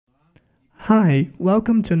Hi,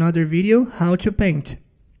 welcome to another video, How to Paint.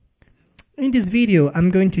 In this video, I'm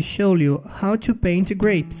going to show you how to paint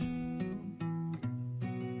grapes.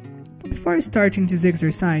 Before starting this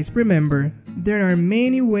exercise, remember, there are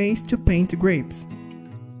many ways to paint grapes.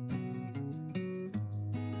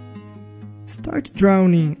 Start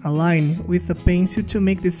drawing a line with a pencil to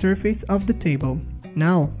make the surface of the table.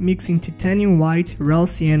 Now, mixing titanium white, raw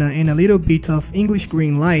sienna and a little bit of English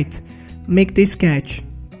green light, make the sketch.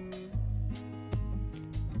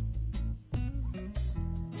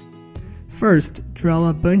 First, draw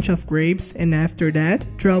a bunch of grapes and after that,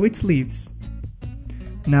 draw its leaves.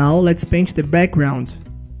 Now, let's paint the background.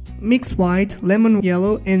 Mix white, lemon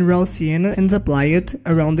yellow and raw sienna and apply it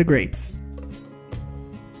around the grapes.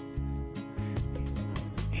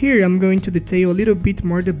 Here I'm going to detail a little bit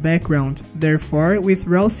more the background, therefore with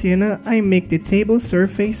raw sienna I make the table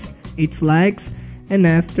surface, its legs and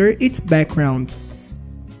after its background.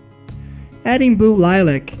 Adding blue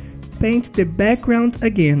lilac, paint the background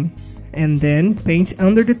again. And then paint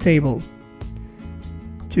under the table.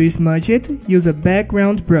 To smudge it, use a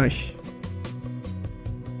background brush.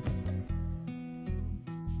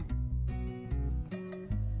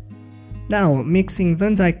 Now, mixing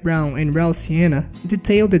Van Dyke brown and raw sienna,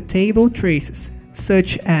 detail the table traces,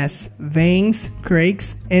 such as veins,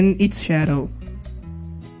 cracks, and its shadow.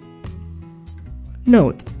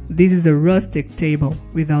 Note, this is a rustic table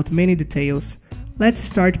without many details. Let's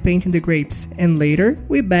start painting the grapes, and later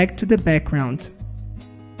we back to the background.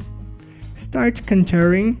 Start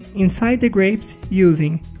contouring inside the grapes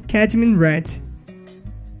using cadmium red.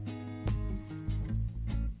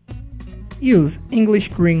 Use English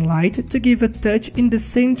green light to give a touch in the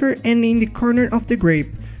center and in the corner of the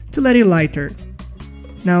grape to let it lighter.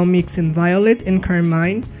 Now mixing violet and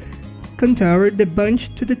carmine, contour the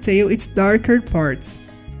bunch to detail its darker parts.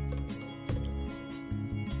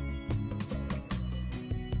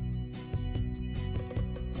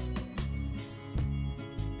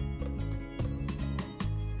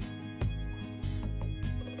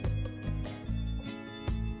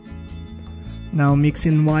 Now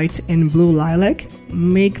mixing white and blue lilac,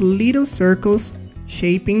 make little circles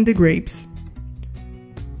shaping the grapes.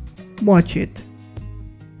 Watch it.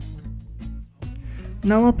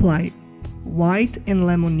 Now apply white and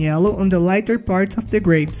lemon yellow on the lighter part of the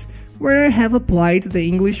grapes, where I have applied the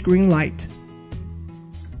English green light.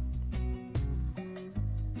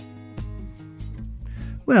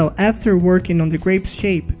 Well, after working on the grape's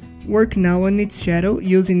shape, work now on its shadow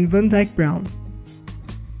using Van Dyke brown.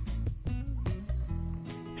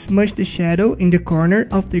 Smudge the shadow in the corner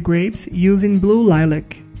of the grapes using blue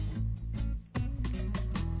lilac.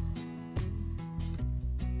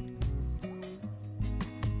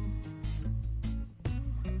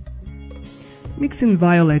 Mixing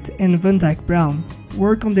violet and Van Dyke brown,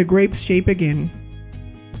 work on the grape's shape again.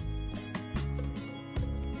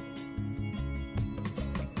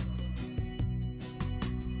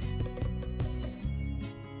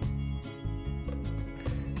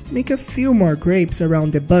 Make a few more grapes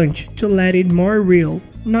around the bunch to let it more real,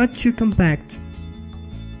 not too compact.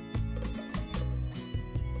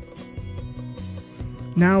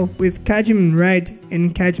 Now, with cadmium red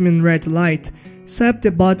and cadmium red light, swap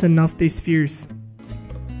the bottom of the spheres.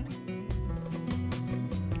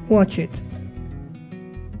 Watch it.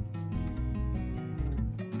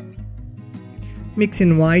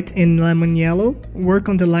 Mixing white and lemon yellow, work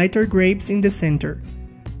on the lighter grapes in the center.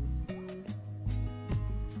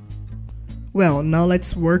 Well, now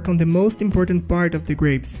let's work on the most important part of the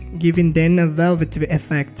grapes, giving them a velvety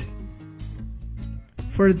effect.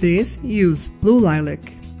 For this, use blue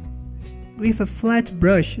lilac. With a flat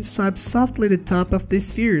brush, swipe softly the top of the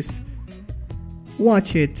spheres.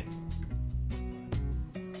 Watch it.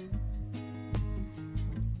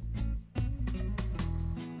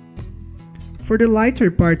 For the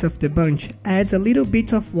lighter part of the bunch, add a little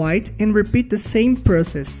bit of white and repeat the same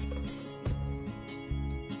process.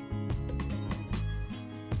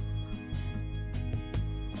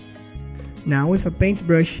 Now with a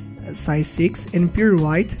paintbrush size 6 and pure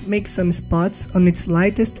white, make some spots on its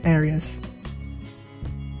lightest areas.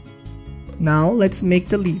 Now let's make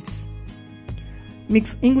the leaves.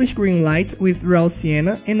 Mix English green light with raw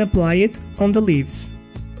sienna and apply it on the leaves.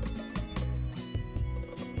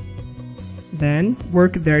 Then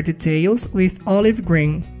work their details with olive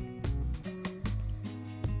green.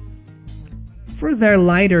 For their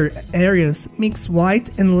lighter areas, mix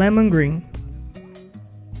white and lemon green.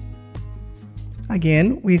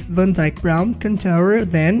 Again, with Van Dyke brown, contour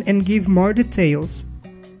then and give more details.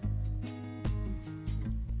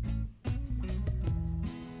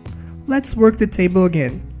 Let's work the table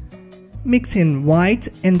again. Mix in white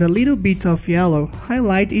and a little bit of yellow,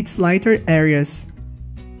 highlight its lighter areas.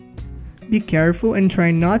 Be careful and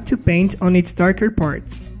try not to paint on its darker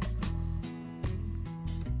parts.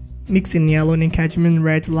 Mix in yellow and cadmium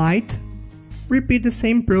red light. Repeat the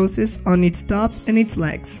same process on its top and its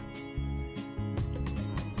legs.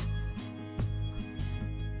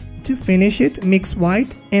 To finish it, mix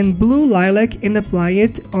white and blue lilac and apply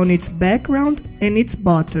it on its background and its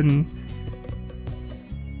bottom.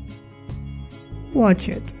 Watch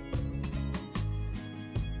it.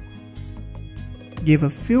 Give a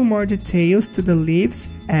few more details to the leaves,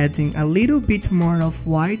 adding a little bit more of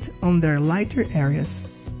white on their lighter areas.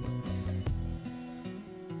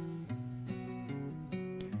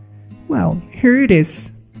 Well, here it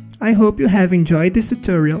is. I hope you have enjoyed this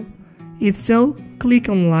tutorial. If so, click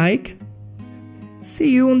on like. See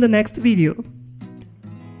you on the next video.